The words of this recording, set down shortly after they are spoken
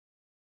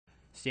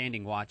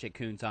Standing watch at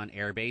Kunsan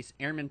Air Base,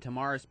 Airman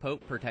Tamara's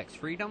Pope protects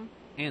freedom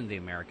and the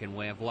American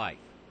way of life.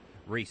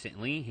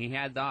 Recently, he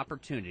had the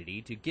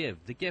opportunity to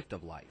give the gift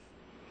of life,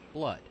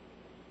 blood.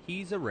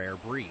 He's a rare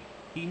breed.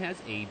 He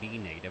has AB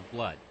negative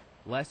blood.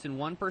 Less than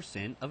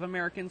 1% of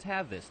Americans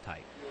have this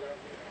type.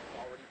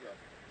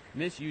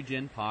 Miss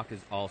Eugene Pak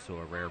is also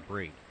a rare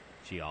breed.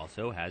 She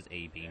also has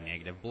AB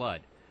negative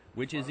blood,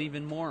 which is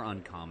even more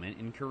uncommon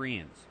in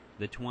Koreans.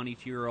 The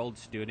 22-year-old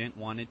student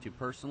wanted to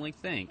personally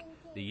thank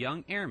the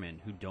young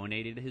airman who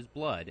donated his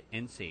blood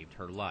and saved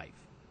her life.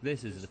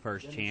 This is the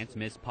first chance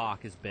Miss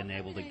Pak has been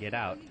able to get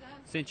out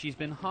since she's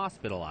been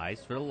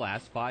hospitalized for the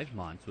last 5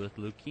 months with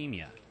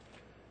leukemia.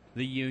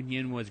 The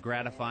union was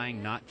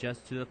gratifying not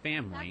just to the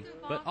family,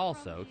 but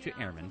also to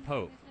Airman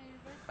Pope.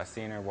 I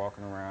seen her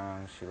walking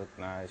around. She looked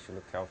nice. She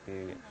looked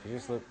healthy. She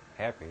just looked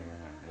happy.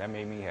 That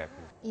made me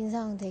happy.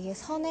 인상 되게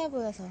선해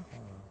보여서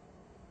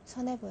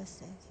선해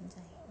보였어요,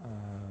 굉장히.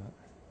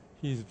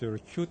 He's very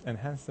cute and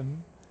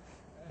handsome,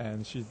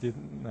 and she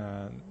didn't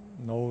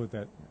know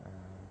that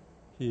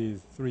he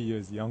is 3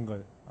 years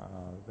younger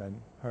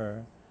than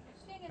her,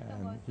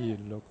 and he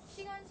looks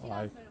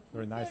like a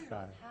very nice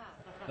guy.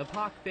 The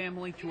Pak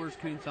family tours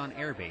Kunsan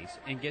Air Base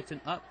and gets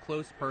an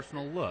up-close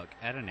personal look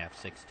at an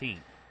F-16.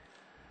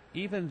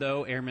 Even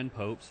though Airman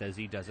Pope says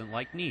he doesn't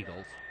like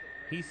needles,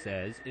 he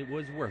says it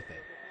was worth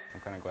it.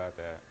 I'm kind of glad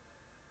that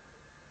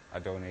I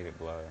donated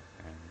blood,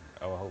 and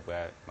I hope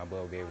that my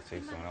blood will be able to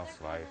save someone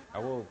else's life. I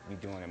will be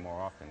doing it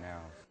more often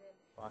now.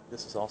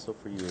 This is also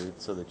for you,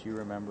 so that you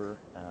remember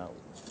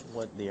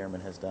what the airman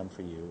has done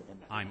for you.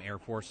 I'm Air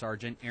Force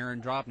Sergeant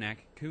Aaron Drobnak,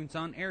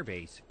 Kunsan Air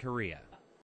Base, Korea.